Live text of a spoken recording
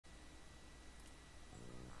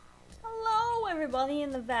everybody in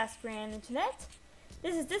the vast grand internet.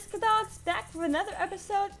 This is Disco Dogs back with another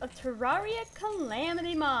episode of Terraria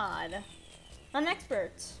Calamity Mod. I'm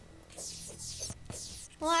expert.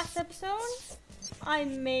 Last episode, I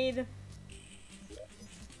made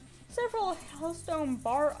several Hellstone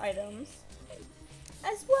bar items,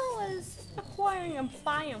 as well as acquiring a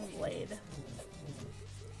biome blade.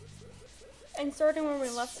 And starting where we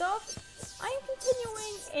left off, I am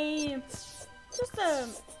continuing just a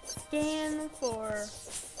scan for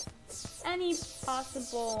any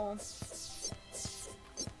possible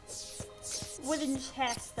wooden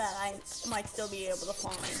chests that I might still be able to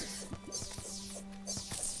find,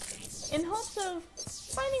 in hopes of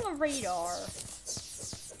finding a radar.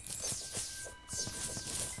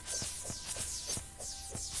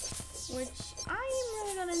 Which I am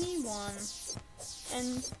really gonna need one,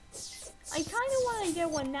 and I kind of want to get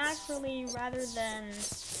one naturally rather than,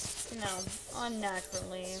 you know,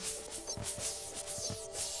 unnaturally.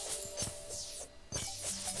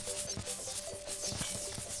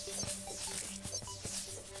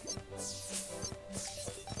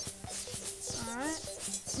 Alright,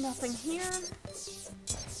 nothing here.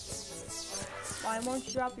 Why won't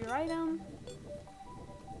you drop your item?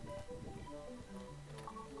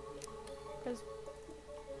 Because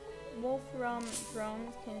wolf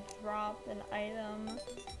drones can drop an item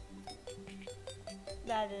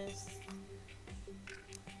that is,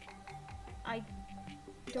 I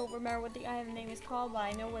don't remember what the item name is called, but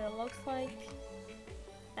I know what it looks like,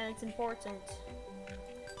 and it's important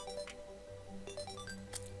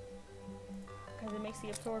because it makes the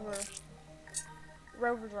absorber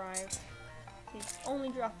rover drive. It's only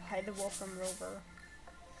dropped by the Wolfram rover,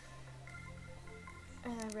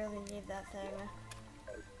 and I really need that thing.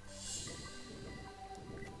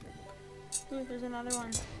 Ooh, there's another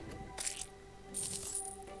one.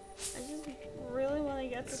 I just really want to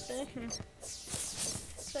get the thing.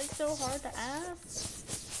 Is that so hard to ask?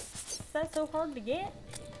 Is that so hard to get?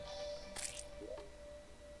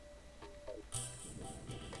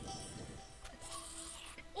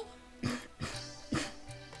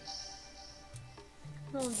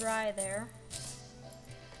 A little dry there.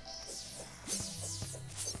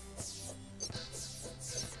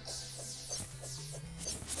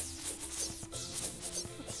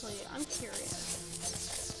 I'm curious.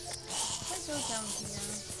 If I go down here,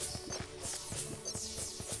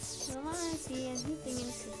 will I see anything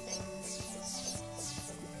interesting?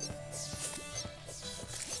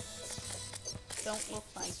 Don't look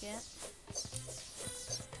like it.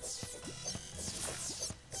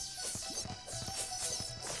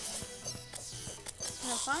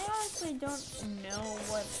 If I honestly don't know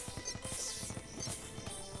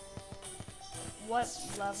what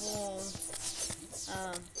level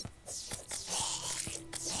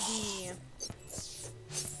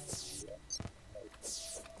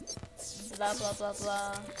blah blah blah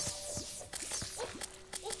blah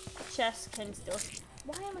chests can still.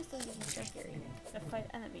 Why am I still using Terraria to fight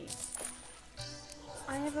enemies?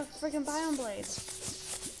 I have a freaking biome blade,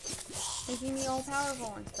 making me all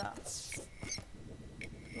powerful and stuff.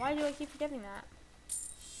 Why do I keep forgetting that?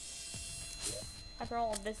 After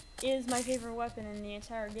all, this is my favorite weapon in the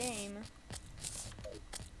entire game.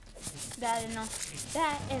 That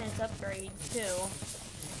and its upgrades too.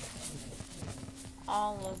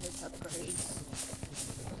 All of its upgrades.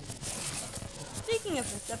 Speaking of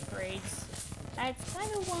its upgrades, that's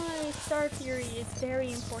kind of why Star Fury is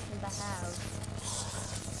very important to have.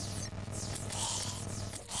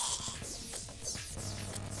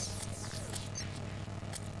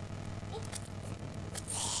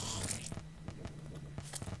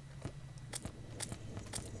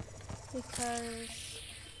 Because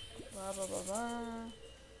blah blah blah blah.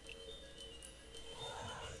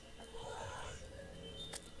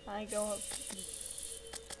 I go up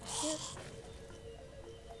here.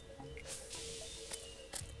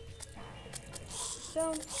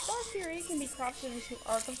 So, Star Fury can be crafted into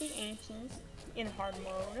Ark of the Ancients in hard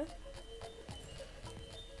mode.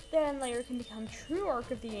 Then later can become true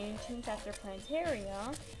Ark of the Ancients after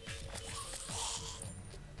Planetaria.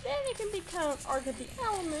 Then it can become Ark of the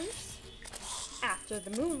Elements after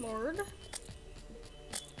the Moon Lord. And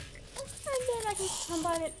then I can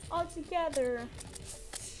combine it all together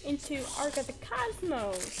into Ark of the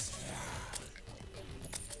Cosmos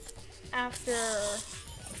after,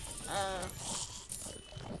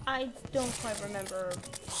 I don't quite remember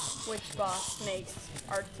which boss makes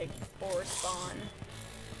Arctic Ore spawn.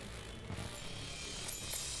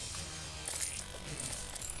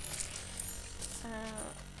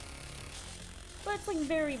 But it's like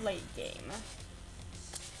very late game.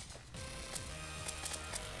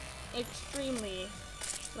 Extremely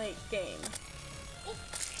late game.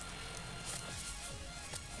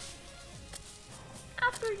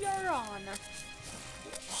 After you're on.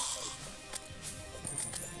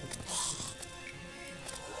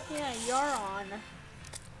 Yeah, you're on.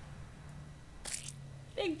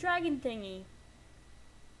 Big dragon thingy.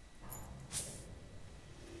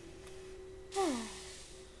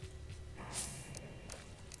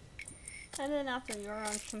 And then after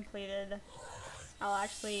Euron's completed, I'll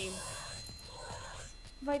actually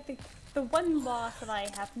fight the one boss that I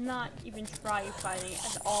have not even tried fighting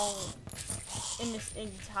at all in this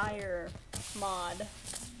entire mod.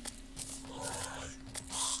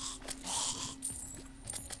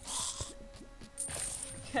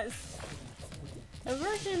 Because the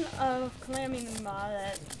version of Calamity Mod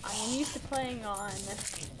that I am used to playing on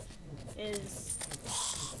is,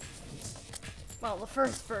 well, the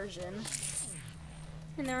first version.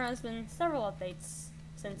 And there has been several updates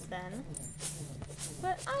since then.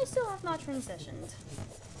 But I still have not transitioned.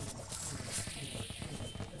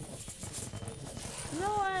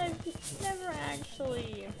 No, I've never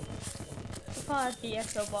actually fought the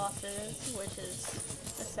Exo bosses, which is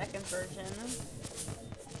the second version,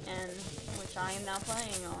 and which I am now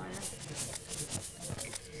playing on.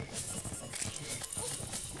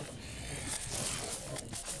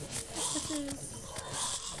 Which is,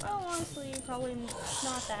 well, honestly, probably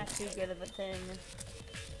not that too good of a thing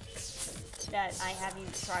that I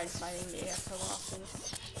haven't tried fighting the Exo bosses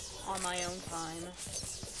on my own time.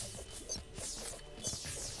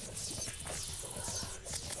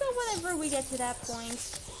 So whenever we get to that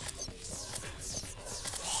point,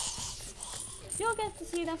 you'll get to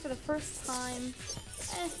see them for the first time,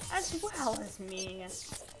 as well as me.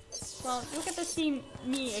 Well, you'll get to see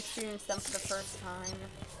me experience them for the first time.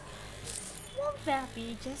 Won't that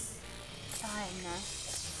be just fun?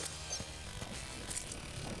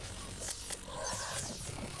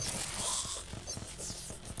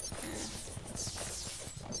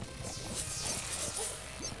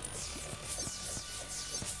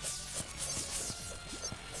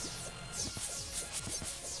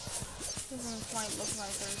 Doesn't quite look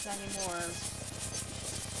like there's any more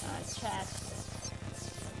chests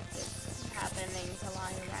happening to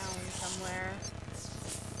lie around somewhere.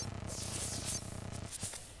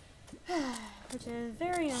 Which is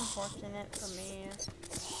very unfortunate for me.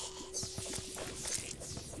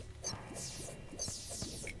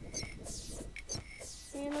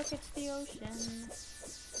 Hey, look, it's the ocean.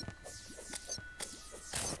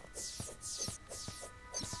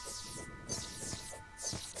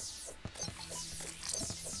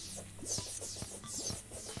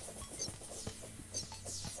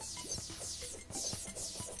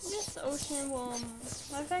 This ocean will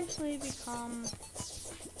eventually become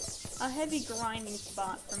a heavy grinding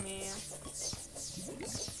spot for me.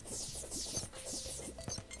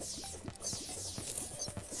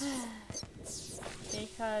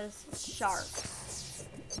 Because sharks.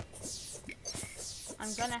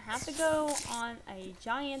 I'm gonna have to go on a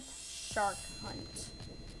giant shark hunt.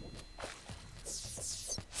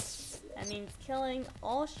 That means killing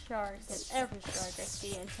all sharks and every shark I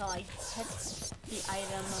see until I get the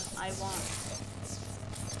item I want.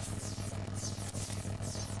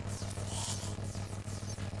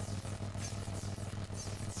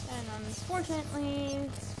 And unfortunately,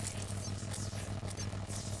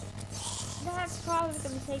 that's probably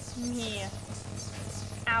going to take me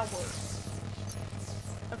hours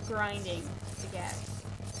of grinding to get.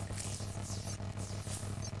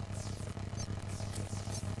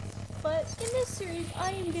 But in this series,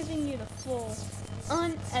 I am giving you the full,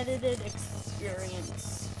 unedited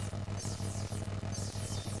experience.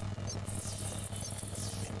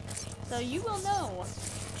 So you will know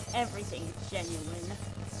everything is genuine.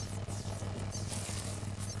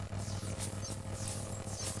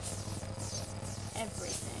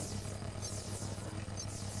 Everything.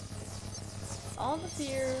 All the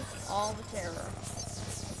fears, all the terror.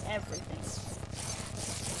 Everything.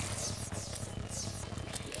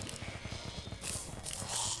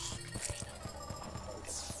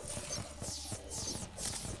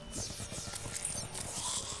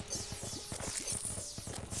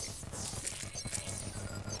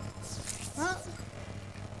 Well,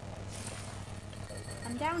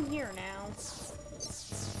 I'm down here now.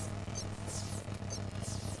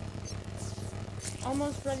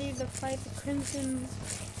 Almost ready to fight the Crimson,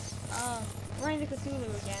 Reign of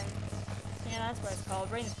Cthulhu again. Yeah, that's what it's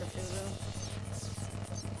called, Reign of Cthulhu.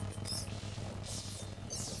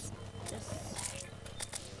 Just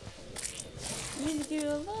need to do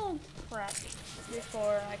a little prep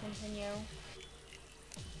before I continue.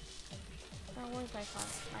 Oh, where's my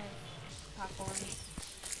popcorn?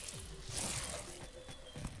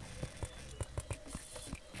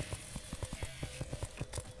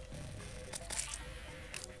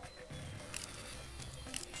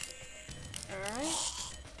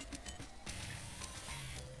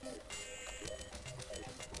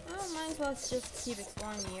 might as well just keep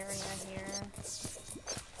exploring the area here.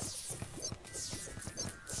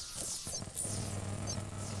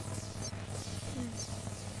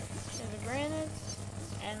 There's a granite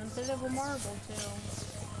and a bit of a marble too.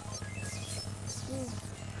 Ooh.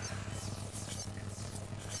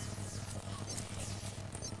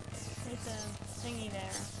 There's a thingy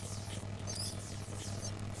there.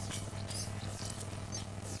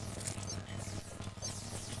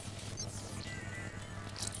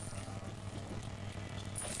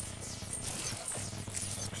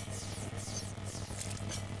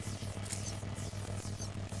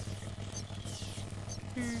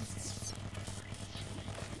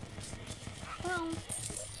 Well,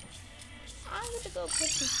 I'm gonna go put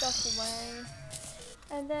some stuff away,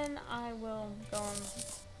 and then I will go and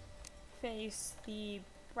face the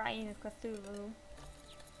Brain of Cthulhu.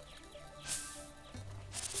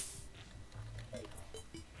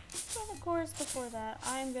 But of course, before that,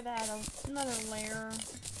 I'm gonna add another layer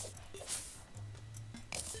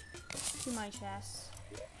to my chest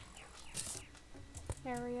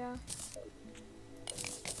area.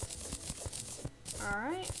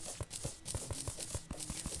 Alright.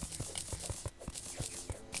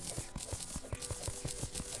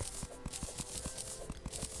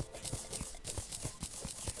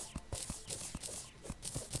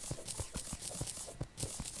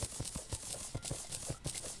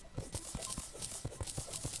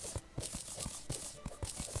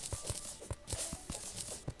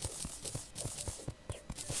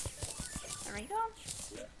 There we go.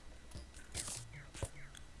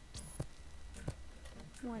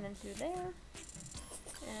 One and two there.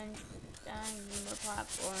 And more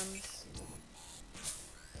platforms.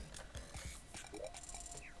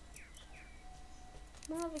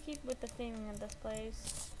 I'll have to keep with the theming of this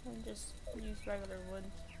place and just use regular wood.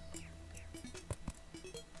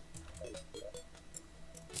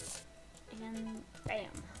 And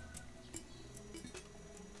bam.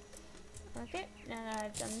 Okay, now that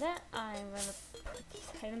I've done that, I'm gonna put these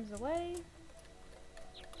items away.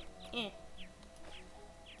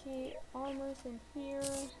 Okay, armor's in here.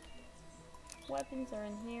 Weapons are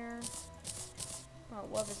in here. Well,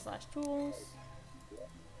 weapons/tools.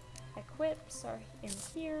 Equips are in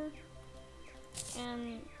here.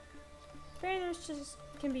 And traders just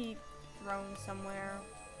can be thrown somewhere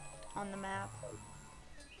on the map.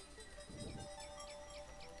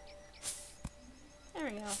 There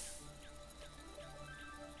we go.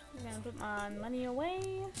 I'm gonna put my money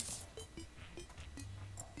away.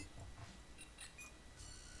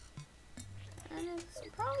 And it's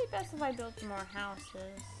probably best if I build some more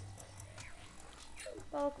houses.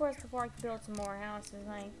 Well, of course, before I can build some more houses,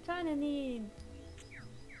 I kinda need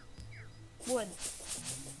wood.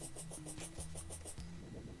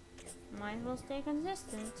 Might as well stay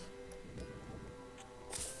consistent.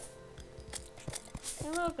 Hey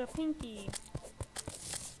look, a pinky.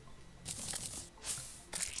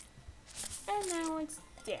 And now it's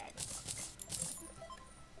dead.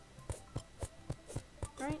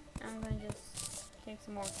 Right, I'm gonna just take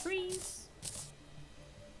some more trees.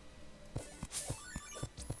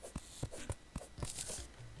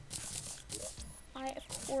 I,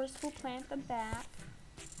 of course, will plant them back.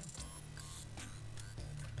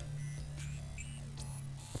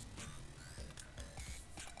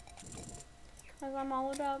 Because I'm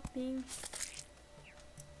all about being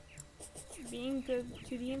good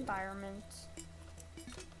to the environment.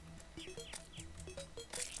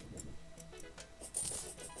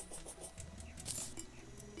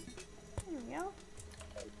 There we go.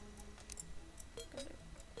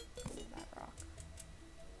 That rock.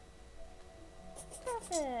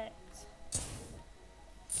 Perfect.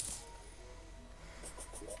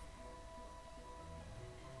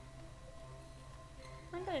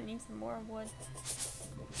 I'm gonna need some more wood.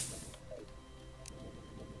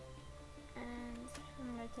 And I'm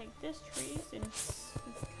gonna take this tree since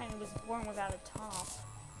it kind of was born without a top.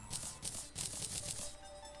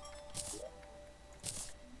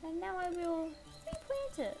 And now I will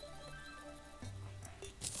replant it.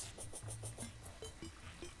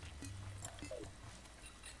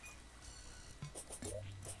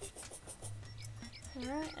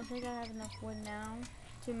 Alright, I think I have enough wood now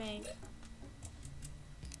to make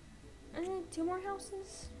 2 more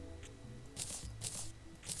houses.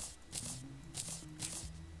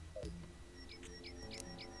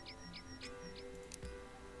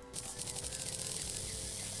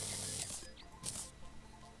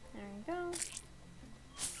 There we go.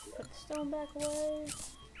 Put the stone back away.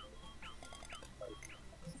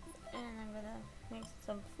 And I'm gonna make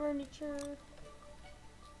some furniture.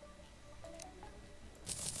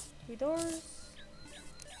 2 doors,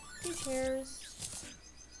 2 chairs,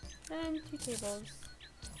 And 2 tables.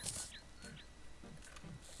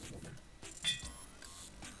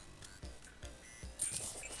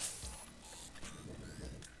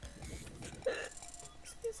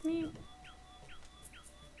 Excuse me.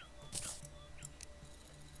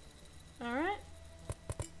 Alright.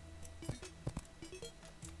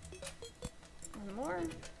 One more.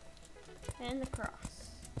 And across.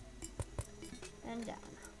 And down.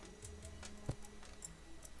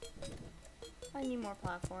 I need more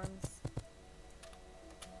platforms.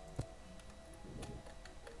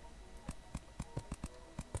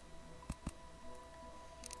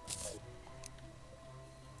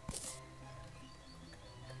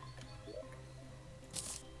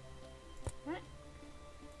 Right.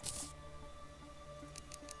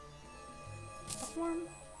 Platform.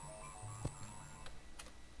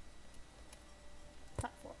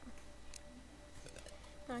 Platform.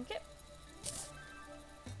 Okay.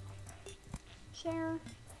 Chair.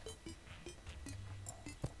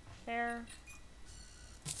 Chair.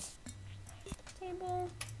 Table.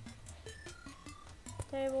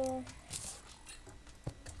 Table.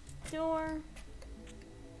 Door.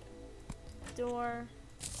 Door.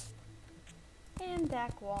 And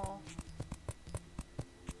back wall.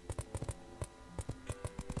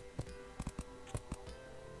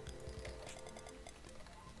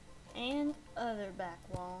 And other back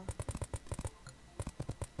wall.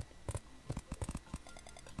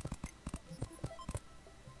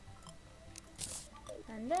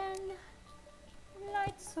 And then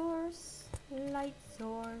light source,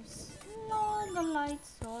 all the light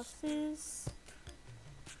sources.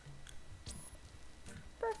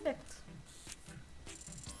 Perfect.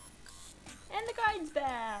 And the guide's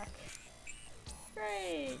back.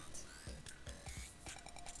 Great.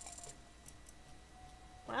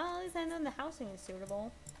 Well, at least I know the housing is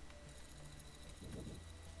suitable.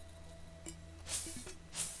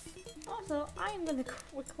 Also, I am gonna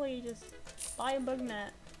quickly just buy a bug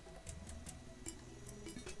net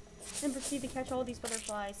and proceed to catch all these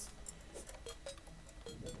butterflies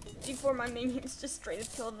before my minions just straight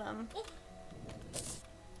up kill them.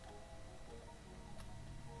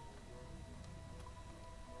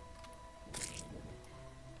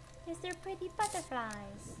 Yes, they're pretty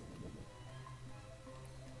butterflies.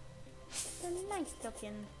 They're nice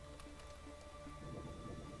looking.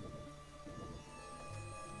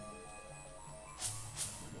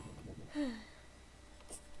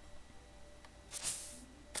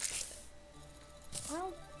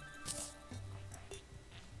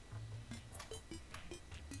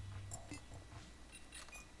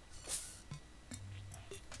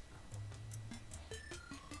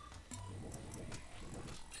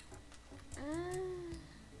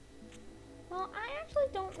 Well, I actually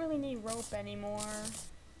don't really need rope anymore.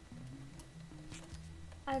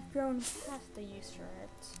 I've grown past the use for it.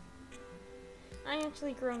 I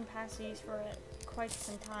actually grown past the use for it quite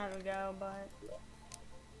some time ago, but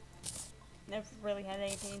never really had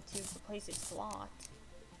anything to replace its slot.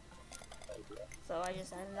 So I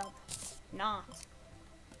just ended up not.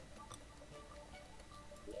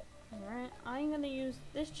 Alright, I'm gonna use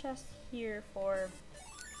this chest here for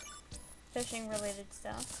fishing related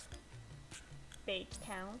stuff. Bait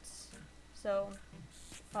counts, so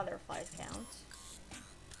butterflies count.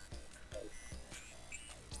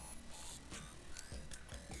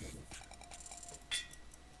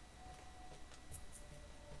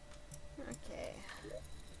 Okay.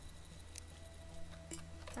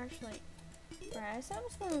 Actually, right, I said I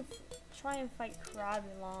was going to try and fight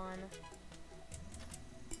Crabulon.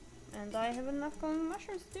 And I have enough glowing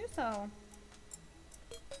mushrooms to do so.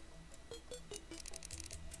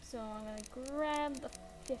 So I'm going to grab the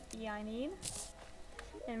 50 I need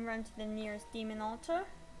and run to the nearest demon altar.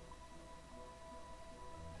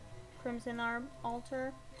 Crimson Arm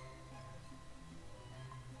altar.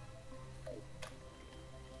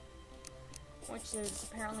 Which is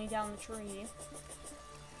apparently down the tree.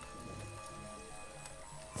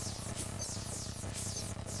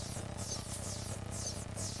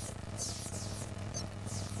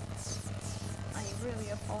 I really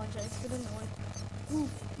apologize for the noise. Ooh,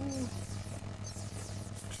 ooh.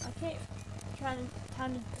 Okay, time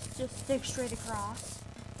to just stick straight across.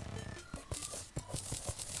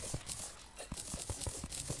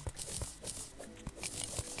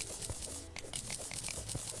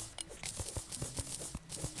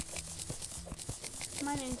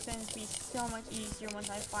 Mining's going to be so much easier once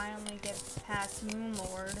I finally get past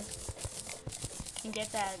Moonlord and get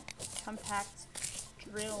that compact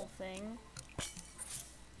drill thing.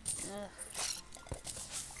 Ugh.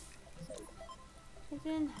 I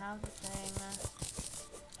didn't have the thing.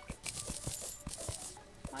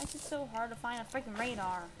 Why is it so hard to find a freaking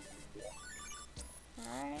radar?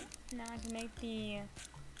 Alright, now I can make the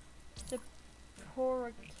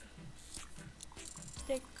pork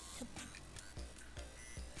stick.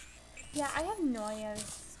 Yeah, I have no idea how to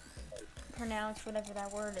pronounce whatever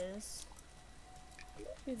that word is.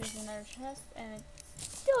 Ooh, there's another chest, and it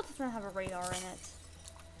still doesn't have a radar in it.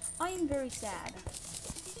 I am very sad.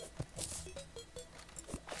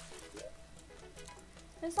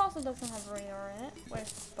 This also doesn't have a radar in it,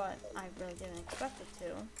 but I really didn't expect it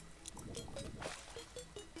to.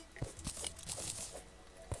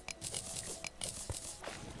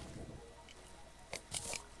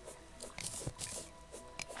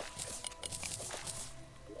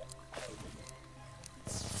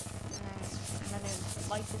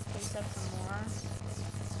 Light this place up some more.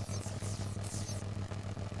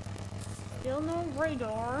 Still no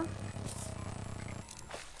radar.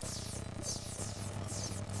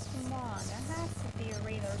 Come on, there has to be a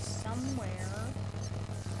radar somewhere.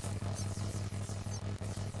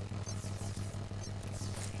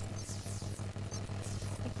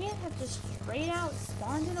 I can't have just straight out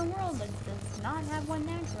spawned in a world that does not have one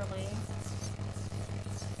naturally.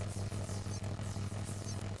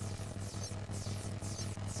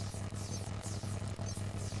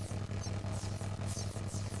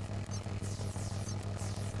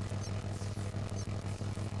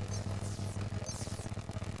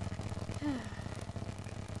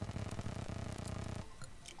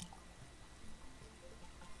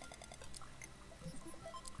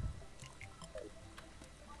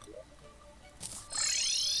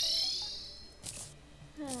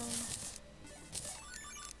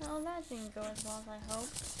 Well, that didn't go as well as I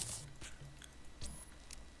hoped.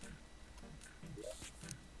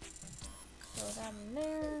 Throw that in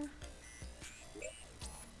there.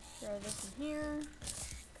 Throw this in here.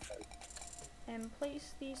 And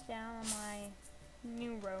place these down on my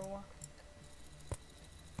new row.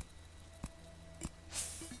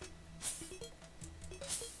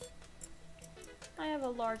 I have a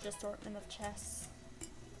large assortment of chests.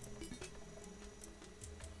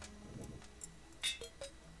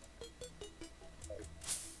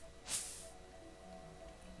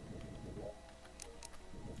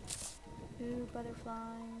 Ooh,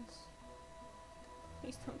 butterflies.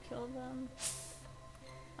 Please don't kill them.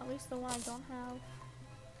 At least the one I don't have.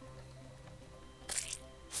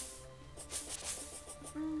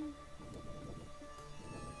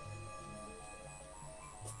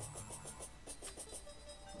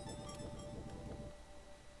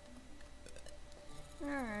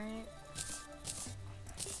 Alright.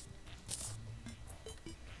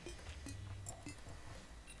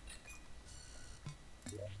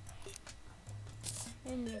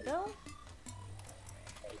 In you go.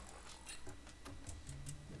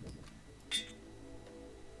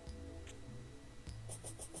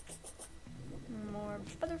 More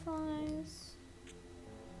butterflies.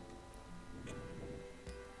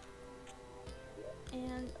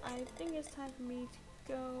 And I think it's time for me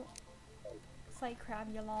to go fight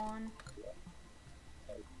Crabulon.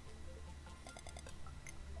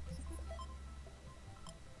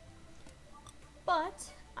 But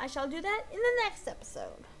I shall do that in the next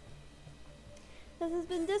episode. This has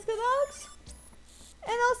been Disco Dogs,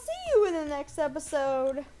 and I'll see you in the next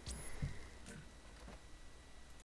episode.